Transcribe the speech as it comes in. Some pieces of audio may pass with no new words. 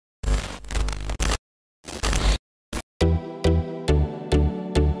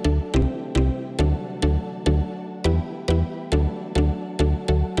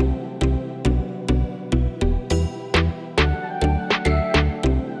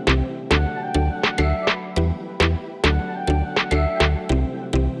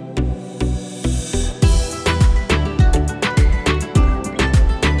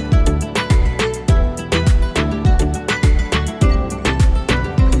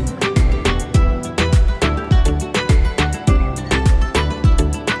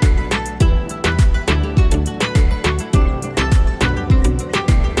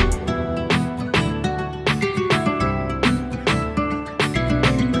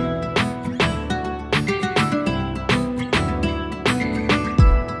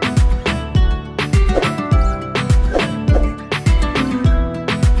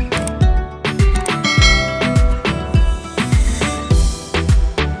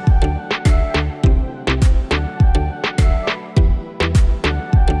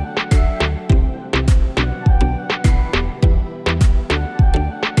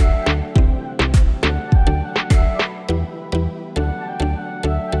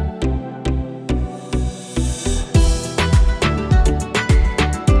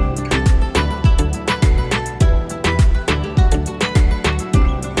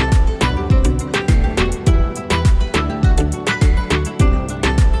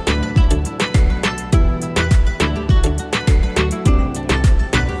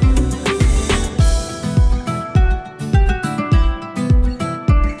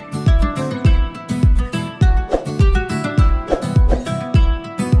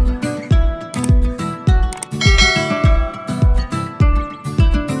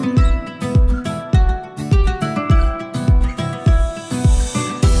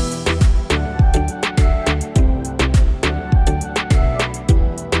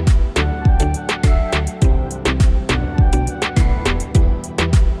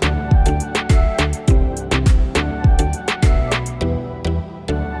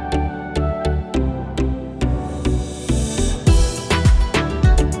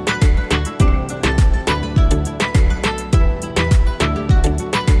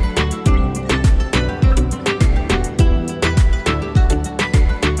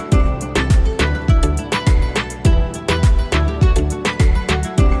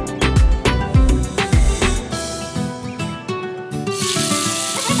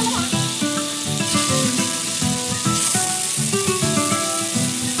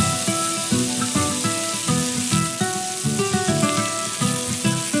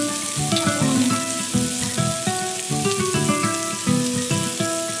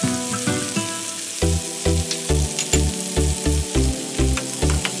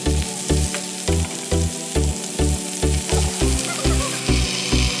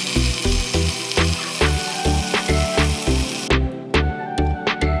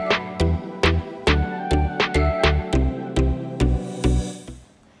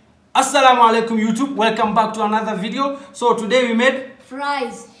Assalamualaikum YouTube, welcome back to another video. So today we made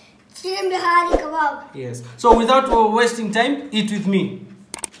fries, chicken Bihari Kabab. Yes, so without wasting time, eat with me.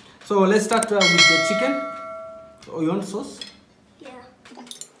 So let's start with the chicken. Oh, you want sauce? Yeah. So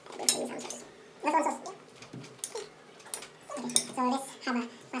let's have a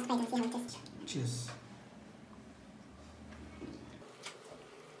first bite and see how it tastes. Cheers.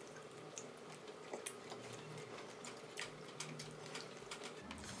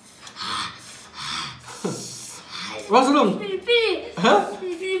 What's wrong? Pili. Huh?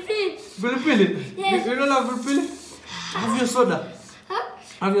 Pili. Pili? Yes. You don't love pili? Have your soda. Huh?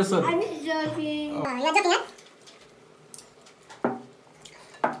 Have your soda. I'm just joking. Oh, you're joking,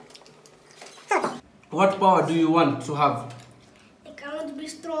 huh? What power do you want to have? Like, I want to be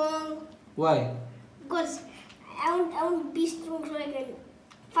strong. Why? Because I want to be strong so I can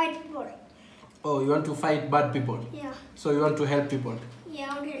fight people. Oh, you want to fight bad people? Yeah. So you want to help people?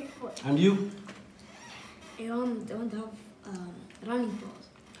 Yeah, I want to help people. And you? I want to have running powers.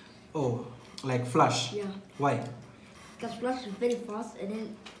 Oh, like Flash? Yeah. Why? Because Flash is very fast, and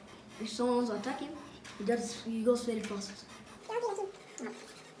then if someone's attacking, he goes very fast.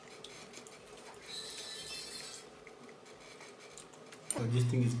 Oh, this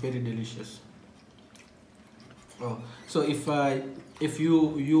thing is very delicious. Oh, so if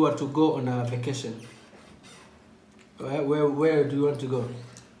you were to go on a vacation, where do you want to go?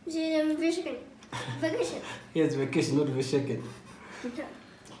 Vacation. Vacation. Yes, vacation, not vacation.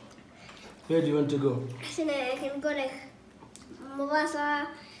 Where do you want to go? I can go like Mombasa,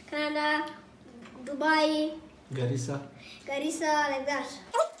 Canada, Dubai, Garissa. Garissa, like that.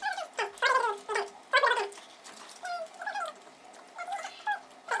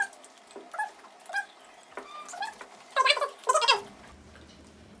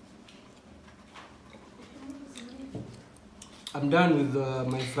 I'm done with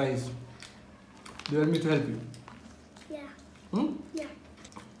my fries. Do you want me to help you? Yeah. Hmm? Yeah.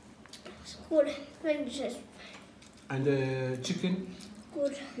 It's good. Very delicious. And the chicken?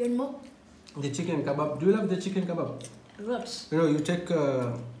 Good. One more. The chicken kebab. Do you love the chicken kebab? Lots. You know, you take...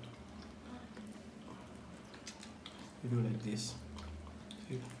 you do like this.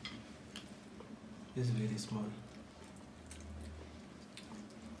 See? This is very small.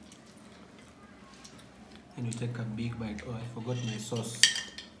 And you take a big bite. Oh, I forgot my sauce.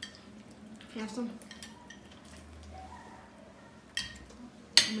 Have some.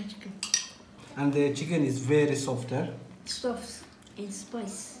 My chicken. And the chicken is very soft, eh? Stuffed and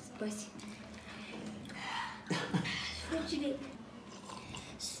spicy. Chili.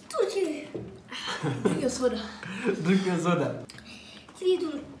 It's too chili. Drink your soda. Drink your soda.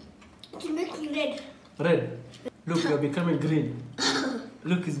 Chili to make you red. Red. Look, you're becoming green.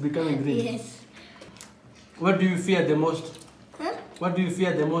 Look, it's becoming green. Yes. What do you fear the most? Huh? What do you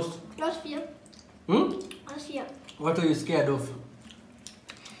fear the most? Not fear. Hmm? Not fear. What are you scared of?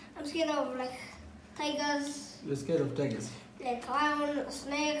 I'm scared of like tigers, You're scared of tigers. like lion,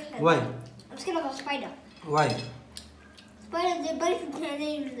 snake. Like Why? I'm scared of a spider. Why? Spider, they bite you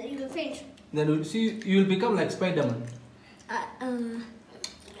and then you will faint. Then you see, you'll become like Spider-Man.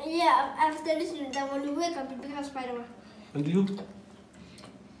 Yeah, after listening that when you wake up, you become Spider-Man. And you?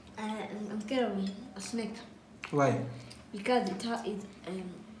 I'm scared of a snake Why? because it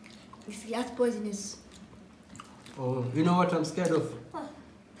has poisonous. Oh, you know what I'm scared of? What?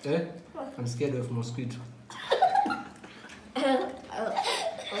 Eh? What? I'm scared of mosquito.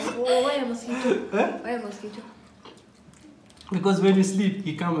 Why a mosquito? Eh? Why a mosquito? Because when you sleep,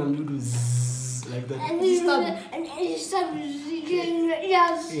 he come and you do zzz, like that. And you start doing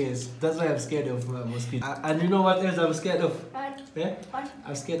yes. Yes, that's why I'm scared of mosquito. And you know what else I'm scared of? What? Eh? What?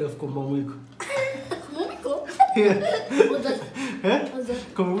 I'm scared of kombamwiko. Momiko? Yeah. What's that? Eh? What's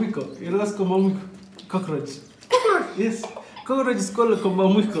that? Kombamwiko. You know what's kombamwiko? Cockroach. Yes. Cockroach is called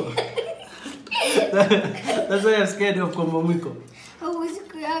kombamwiko. That's why I'm scared of kombamwiko. How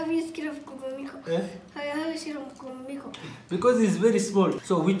are you scared of Kumamiko? Eh? How are you scared of Kumamiko? Because it's very small.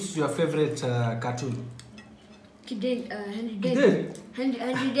 So which is your favorite cartoon? Henry Gideri?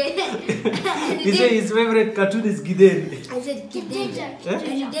 Henry Danger. He said his favorite cartoon is Gideri. I said Danger. Eh?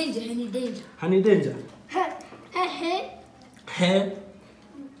 Henry Danger. Honey Danger. He. He.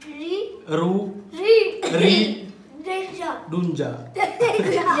 Ri. Ru. Ri. Danger. Dunja.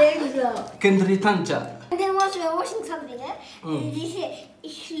 Danger. Kendri Tancha. And then once we were watching something, Mm. and they say,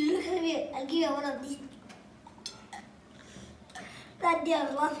 if you look at me, I'll give you one of these. That day I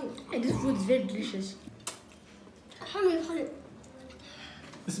was laughing. And this food is very delicious. How many funny?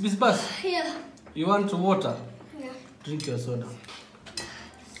 It's Bisbas. Yeah. You want water? Yeah. Drink your soda.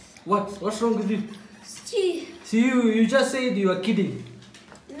 What's wrong with you? Cheese. See, you just said you are kidding.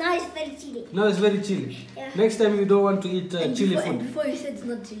 Nice, very cheap. chilly. Now it's very chilly. Yeah. Next time you don't want to eat chili And food. before you said it's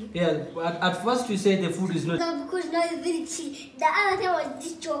not chili. Yeah, at first you say the food is not. No, because now it's very chilly. The other time was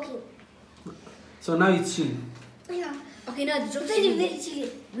just joking. So now it's chilly. Yeah. Okay, now it's Very, chili. very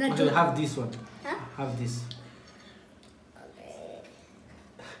chilly. Not Okay, joke. have this one. Huh? Have this. Okay.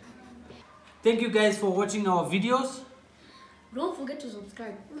 Thank you guys for watching our videos. Don't forget to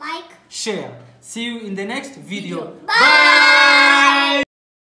subscribe. Like. Share. See you in the next video. Bye.